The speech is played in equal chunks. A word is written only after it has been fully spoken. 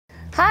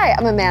Hi,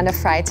 I'm Amanda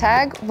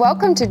Freitag.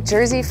 Welcome to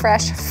Jersey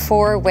Fresh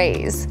 4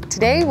 Ways.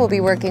 Today we'll be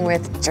working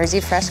with Jersey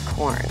Fresh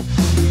corn.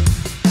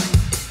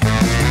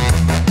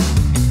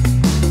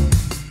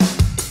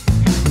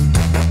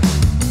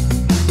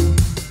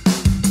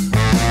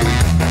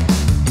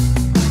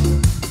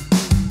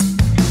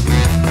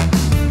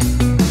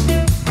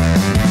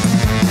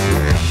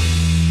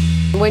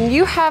 When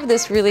you have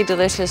this really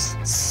delicious,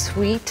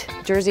 sweet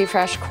Jersey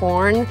Fresh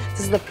corn,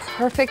 this is the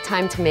perfect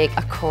time to make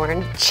a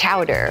corn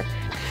chowder.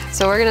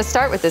 So we're gonna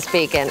start with this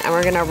bacon and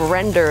we're gonna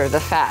render the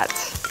fat.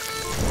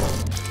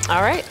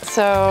 All right,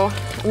 so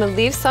I'm gonna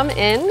leave some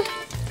in,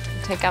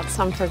 take out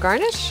some for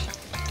garnish,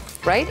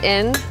 right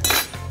in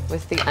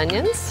with the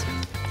onions.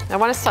 I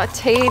wanna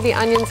saute the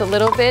onions a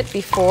little bit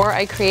before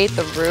I create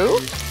the roux.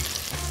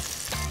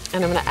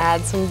 And I'm gonna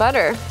add some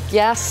butter.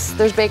 Yes,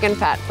 there's bacon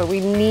fat, but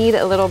we need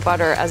a little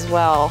butter as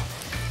well.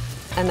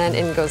 And then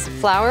in goes the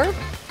flour,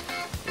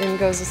 in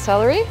goes the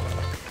celery.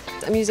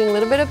 I'm using a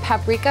little bit of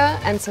paprika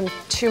and some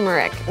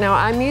turmeric. Now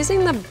I'm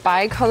using the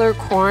bicolor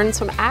corn,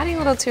 so I'm adding a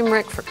little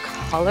turmeric for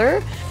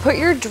color. Put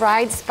your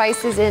dried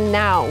spices in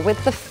now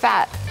with the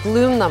fat.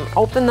 Bloom them,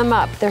 open them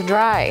up, they're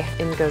dry.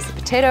 In goes the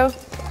potato.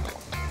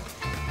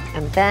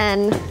 And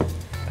then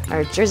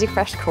our Jersey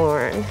Fresh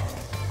corn.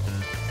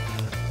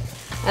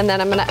 And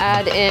then I'm gonna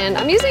add in,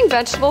 I'm using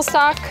vegetable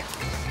stock.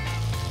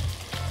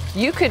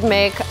 You could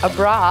make a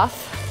broth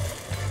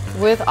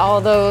with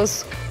all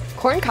those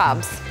corn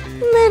cobs.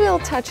 Little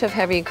touch of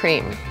heavy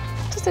cream,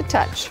 just a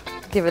touch.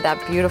 Give it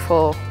that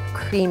beautiful,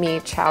 creamy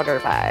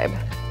chowder vibe.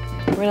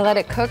 We're gonna let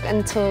it cook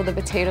until the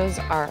potatoes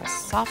are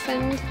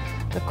softened,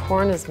 the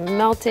corn is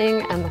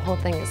melting, and the whole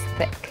thing is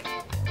thick.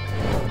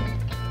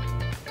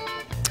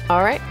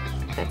 All right,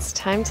 it's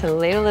time to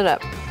ladle it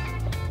up.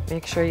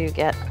 Make sure you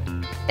get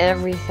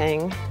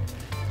everything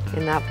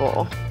in that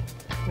bowl.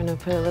 I'm gonna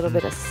put a little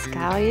bit of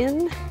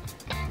scallion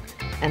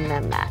and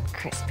then that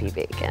crispy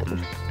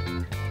bacon.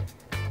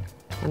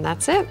 And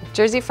that's it,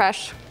 Jersey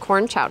Fresh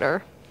corn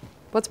chowder.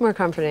 What's more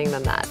comforting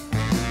than that?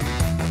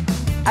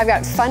 I've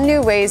got fun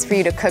new ways for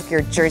you to cook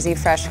your Jersey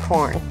Fresh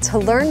corn. To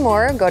learn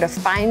more, go to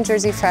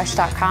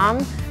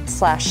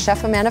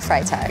findjerseyfresh.com/Chef Amanda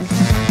Freitag.